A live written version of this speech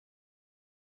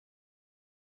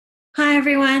Hi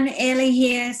everyone, Ellie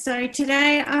here. So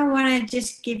today I want to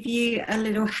just give you a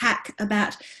little hack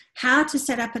about how to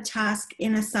set up a task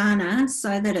in Asana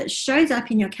so that it shows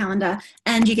up in your calendar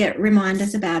and you get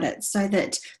reminders about it so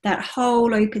that that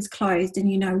whole loop is closed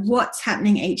and you know what's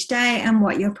happening each day and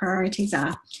what your priorities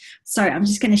are. So I'm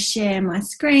just going to share my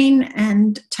screen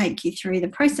and take you through the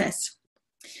process.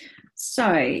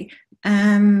 So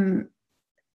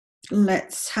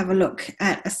let's have a look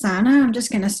at Asana. I'm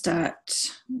just going to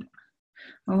start.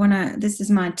 This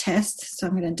is my test, so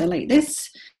I'm going to delete this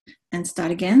and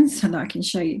start again so that I can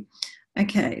show you.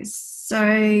 Okay,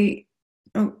 so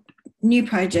new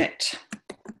project,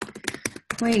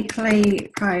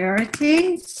 weekly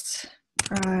priorities.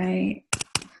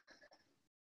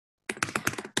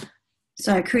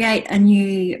 So create a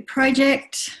new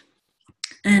project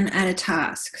and add a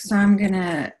task. So I'm going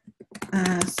to,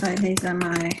 so these are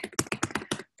my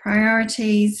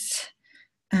priorities,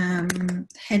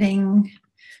 heading.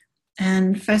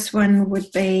 And first one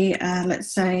would be,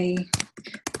 let's say,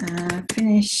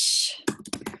 finish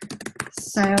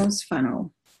sales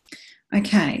funnel.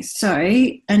 Okay, so,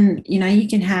 and you know, you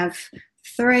can have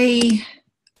 3,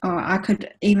 or I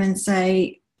could even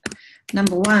say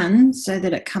number 1 so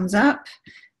that it comes up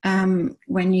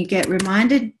when you get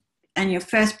reminded. And your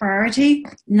first priority,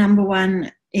 number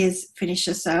 1 is finish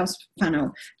the sales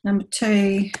funnel. Number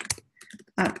 2,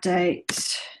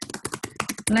 update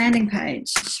landing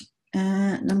page.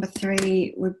 Number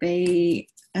 3 would be,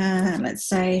 let's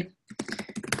say,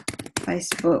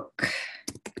 Facebook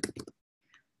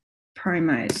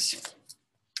promos.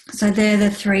 So they're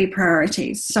the 3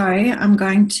 priorities. So I'm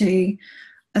going to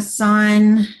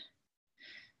assign,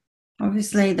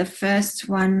 obviously, the first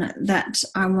one that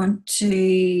I want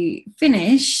to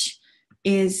finish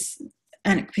is,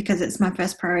 and because it's my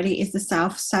first priority, is the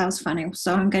sales funnel.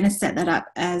 So I'm going to set that up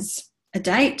as a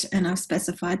date, and I've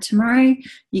specified tomorrow.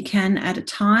 You can add a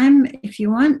time if you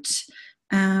want,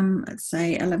 let's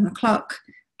say 11 o'clock,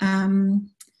 and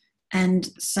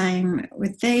same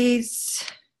with these,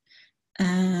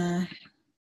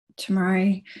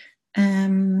 tomorrow,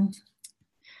 and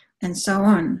so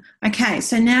on. Okay,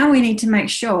 so now we need to make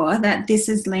sure that this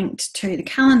is linked to the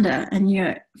calendar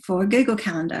and for a Google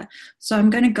Calendar. So I'm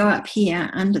going to go up here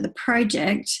under the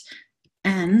project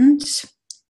and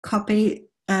copy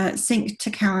sync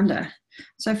to calendar.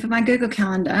 So for my Google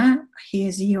Calendar,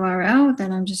 here's a URL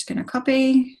that I'm just going to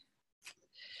copy,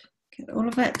 get all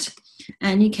of it.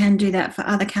 And you can do that for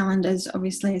other calendars,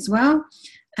 obviously, as well.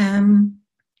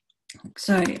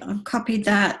 So I've copied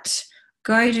that,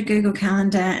 go to Google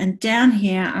Calendar, and down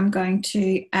here, I'm going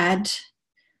to add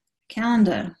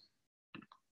calendar,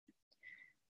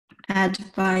 add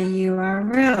by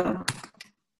URL.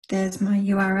 There's my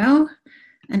URL,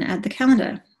 and add the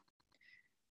calendar.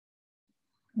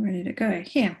 Ready to go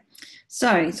here.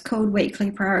 So it's called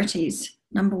weekly priorities,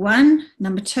 number 1,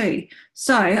 number 2.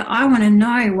 So I want to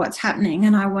know what's happening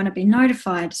and I want to be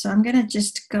notified. So I'm going to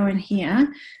just go in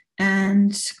here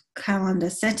and calendar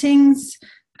settings.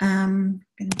 I'm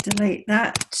going to delete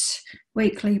that.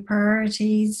 Weekly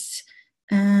priorities,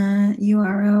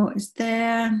 URL is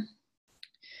there. I'm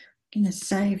going to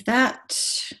save that.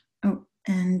 Oh,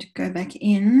 and go back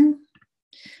in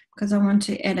because I want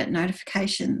to edit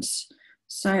notifications.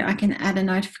 So I can add a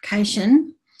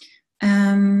notification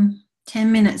 10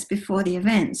 minutes before the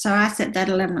event. So I set that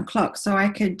 11 o'clock. So I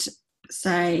could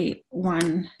say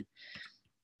 1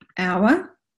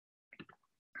 hour.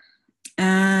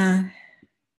 And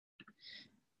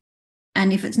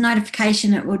if it's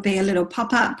notification, it would be a little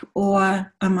pop-up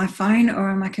or on my phone or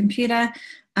on my computer.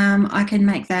 I can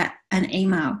make that an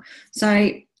email.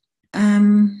 So I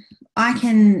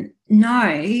can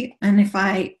know, and if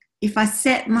I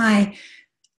set my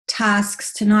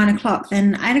tasks to 9 o'clock,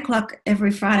 then 8 o'clock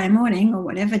every Friday morning or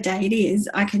whatever day it is,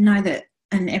 I can know that,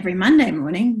 and every Monday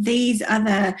morning, these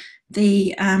are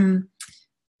the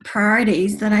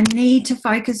priorities that I need to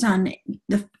focus on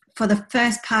for the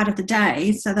first part of the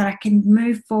day so that I can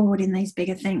move forward in these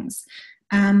bigger things.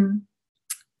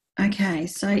 Okay,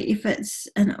 so if it's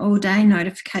an all-day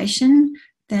notification,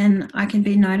 then I can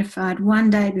be notified 1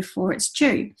 day before it's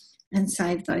due and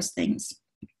save those things.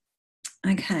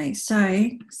 Okay,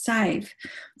 so save.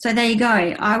 So there you go.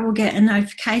 I will get a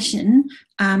notification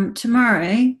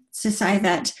tomorrow to say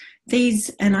that these,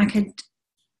 and I could,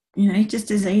 you know, just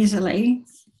as easily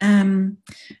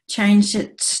change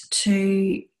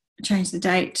the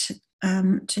date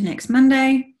to next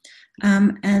Monday,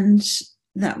 and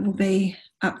that will be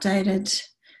updated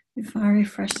if I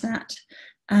refresh that.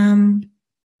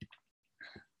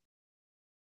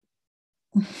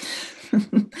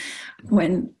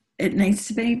 When it needs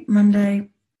to be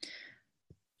Monday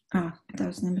Oh, that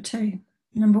was number 2.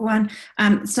 Number 1.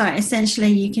 So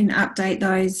essentially you can update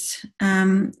those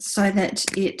so that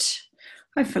it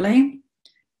hopefully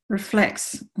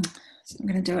reflects, I'm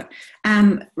going to do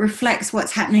it, reflects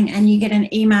what's happening, and you get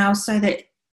an email so that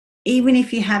even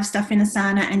if you have stuff in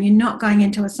Asana and you're not going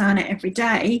into Asana every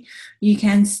day, you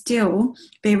can still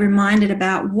be reminded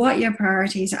about what your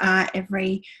priorities are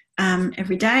every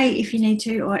day if you need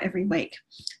to, or every week.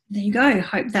 There you go.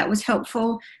 Hope that was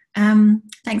helpful.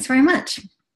 Thanks very much.